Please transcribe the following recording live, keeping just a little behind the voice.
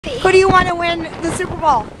Who do you want to win the Super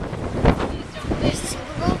Bowl? The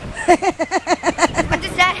Super Bowl? When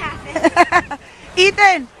does that happen?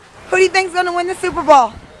 Ethan, who do you think's going to win the Super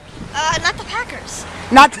Bowl? Not the Packers.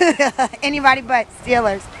 Not anybody but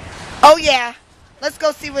Steelers. Oh yeah, let's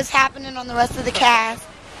go see what's happening on the rest of the cast.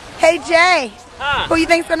 Hey Jay, who do you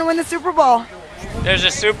think's going to win the Super Bowl? There's a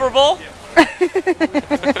Super Bowl?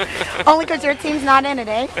 Only because your team's not in it,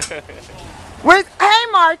 eh? Hey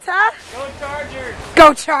Marta! Go Chargers!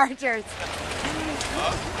 Go Chargers!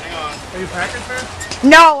 Hang on. Are you a Packers fan?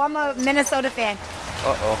 No, I'm a Minnesota fan.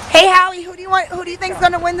 Uh-oh. Hey Howie, who do you think's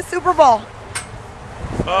going to win the Super Bowl?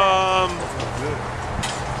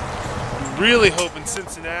 Really hoping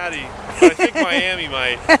Cincinnati, but I think Miami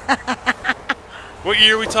might. What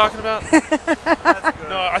year are we talking about?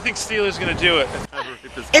 No, I think Steelers going to do it.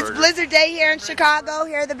 It's Blizzard Day here in Chicago.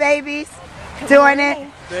 Here are the babies doing it.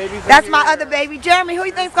 That's my other baby, Jeremy. Who do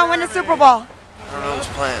you think's going to win the Super Bowl? I don't know who's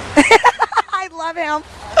playing. I love him.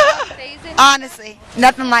 Honestly,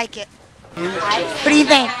 nothing like it. What do you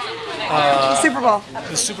think? Super Bowl.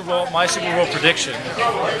 The Super Bowl, my Super Bowl prediction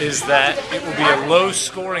is that it will be a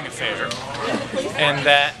low-scoring affair, and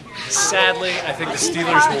that sadly, I think the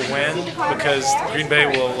Steelers will win because Green Bay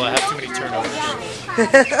will have too many turnovers.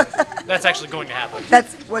 That's actually going to happen.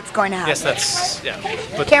 That's what's going to happen. Yes, that's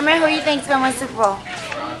But Cameron, who do you think's going to win Super Bowl?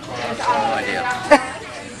 No idea.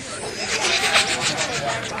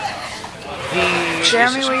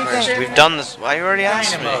 Jeremy, what do you think? We've done this. Why you already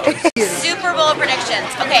asked me? Super Bowl predictions.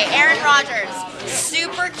 Okay, Aaron Rodgers,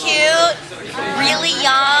 super cute, really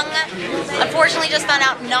young. Unfortunately, just found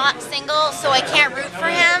out not single, so I can't root for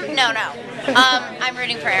him. No. I'm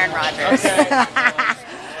rooting for Aaron Rodgers.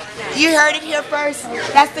 You heard it here first.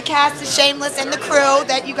 That's the cast of Shameless and the crew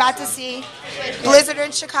that you got to see. Blizzard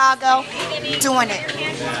in Chicago, doing it.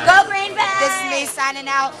 Go Green Bay! This is me signing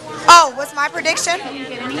out. Oh, what's my prediction?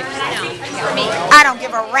 I don't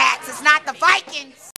give a rat's. It's not the Vikings.